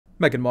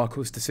Meghan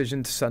Markle's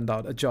decision to send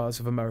out jars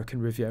of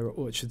American Riviera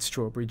Orchard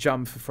strawberry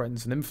jam for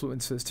friends and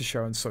influencers to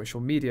share on social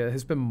media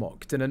has been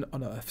mocked in an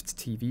unearthed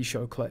TV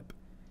show clip.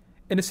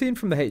 In a scene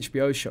from the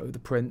HBO show The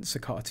Prince, a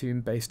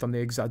cartoon based on the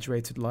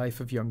exaggerated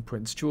life of young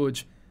Prince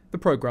George, the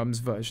programme's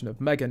version of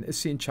Meghan is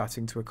seen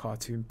chatting to a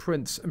cartoon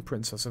prince and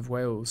princess of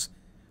Wales,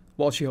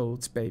 while she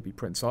holds baby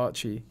Prince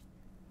Archie.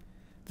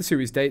 The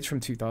series dates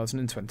from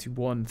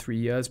 2021, 3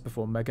 years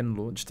before Meghan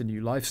launched a new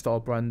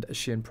lifestyle brand as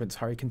she and Prince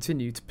Harry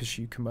continue to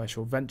pursue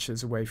commercial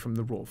ventures away from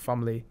the royal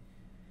family.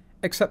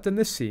 Except in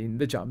this scene,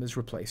 the jam is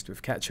replaced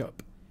with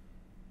ketchup.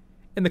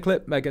 In the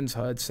clip, Meghan's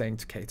heard saying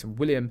to Kate and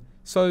William,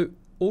 "So,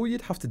 all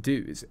you'd have to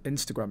do is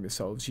Instagram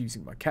yourselves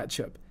using my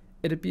ketchup.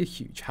 It'd be a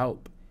huge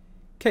help."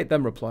 Kate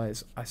then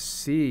replies, "I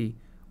see.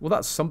 Well,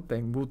 that's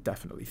something we'll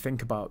definitely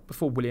think about,"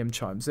 before William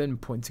chimes in,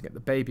 pointing at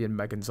the baby in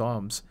Meghan's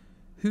arms.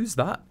 "Who's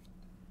that?"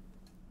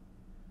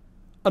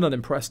 An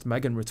unimpressed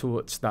Meghan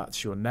retorts,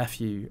 "That's your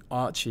nephew,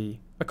 Archie,"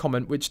 a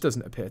comment which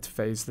doesn't appear to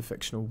faze the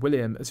fictional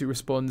William as he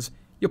responds,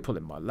 "You're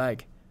pulling my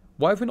leg.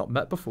 Why have we not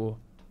met before?"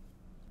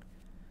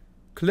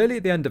 Clearly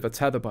at the end of a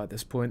tether by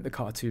this point, the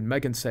cartoon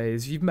Meghan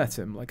says, "You've met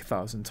him like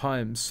 1,000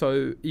 times,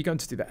 so are you going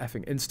to do the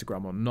effing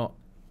Instagram or not?"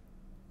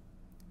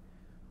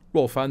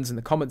 Royal fans in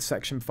the comments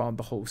section found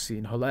the whole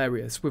scene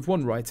hilarious, with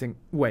one writing,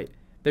 "Wait,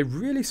 they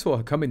really saw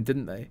her coming,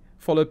 didn't they?"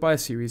 followed by a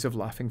series of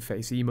laughing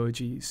face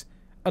emojis.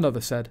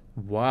 Another said,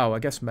 "Wow, I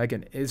guess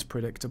Meghan is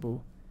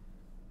predictable."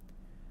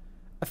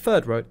 A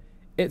third wrote,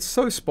 "It's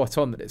so spot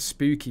on that it's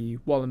spooky,"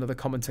 while another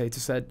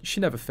commentator said, "She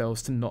never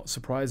fails to not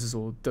surprise us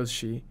all, does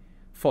she?"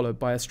 followed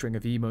by a string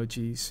of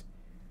emojis.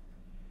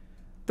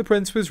 The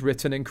Prince was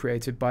written and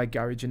created by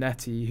Gary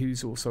Janetti,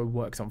 who's also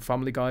worked on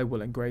Family Guy,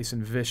 Will and Grace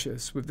and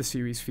Vicious, with the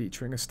series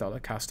featuring a stellar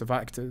cast of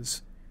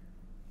actors.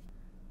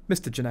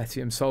 Mr. Janetti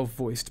himself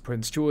voiced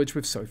Prince George,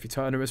 with Sophie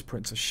Turner as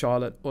Princess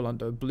Charlotte,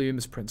 Orlando Bloom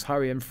as Prince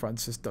Harry, and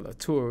Frances de la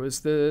Tour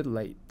as the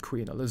late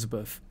Queen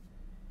Elizabeth.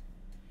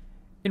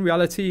 In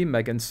reality,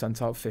 Meghan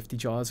sent out 50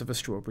 jars of a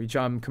strawberry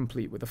jam,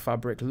 complete with a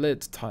fabric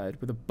lid tied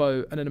with a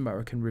bow and an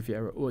American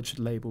Riviera Orchard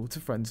label,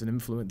 to friends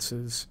and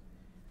influencers.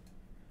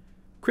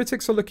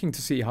 Critics are looking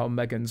to see how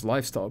Meghan's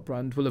lifestyle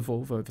brand will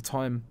evolve over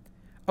time.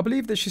 I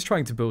believe that she's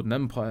trying to build an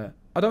empire.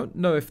 I don't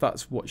know if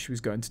that's what she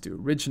was going to do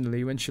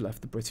originally when she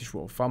left the British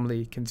royal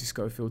family, Kinsey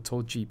Schofield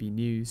told GB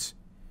News.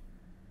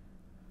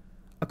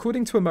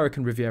 According to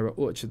American Riviera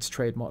Orchard's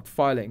trademark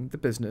filing, the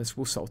business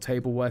will sell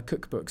tableware,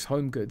 cookbooks,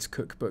 home goods,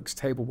 cookbooks,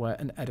 tableware,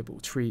 and edible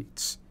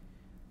treats.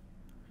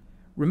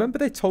 "Remember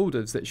they told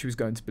us that she was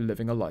going to be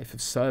living a life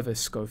of service,"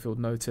 Schofield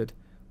noted.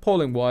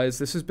 "Polling-wise,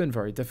 this has been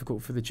very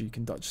difficult for the Duke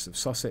and Duchess of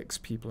Sussex.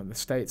 People in the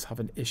States have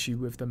an issue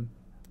with them."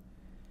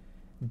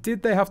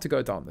 Did they have to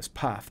go down this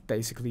path,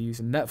 basically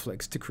using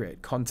Netflix to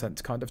create content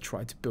to kind of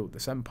try to build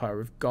this empire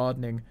of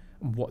gardening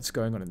and what's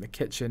going on in the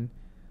kitchen,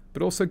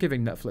 but also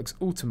giving Netflix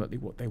ultimately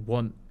what they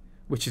want,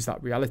 which is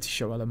that reality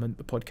show element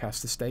the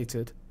podcast has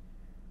stated?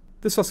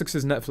 The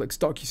Sussexes' Netflix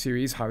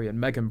docuseries Harry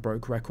and Meghan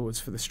broke records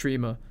for the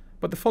streamer,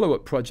 but the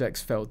follow-up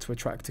projects failed to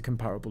attract a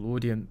comparable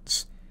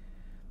audience.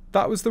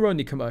 That was their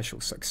only commercial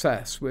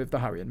success, with the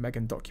Harry and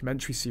Meghan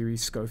documentary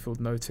series,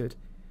 Schofield noted.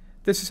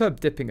 This is her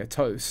dipping a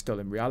toe still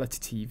in reality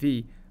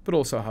TV, but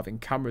also having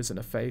cameras in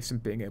her face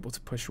and being able to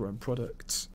push her own products.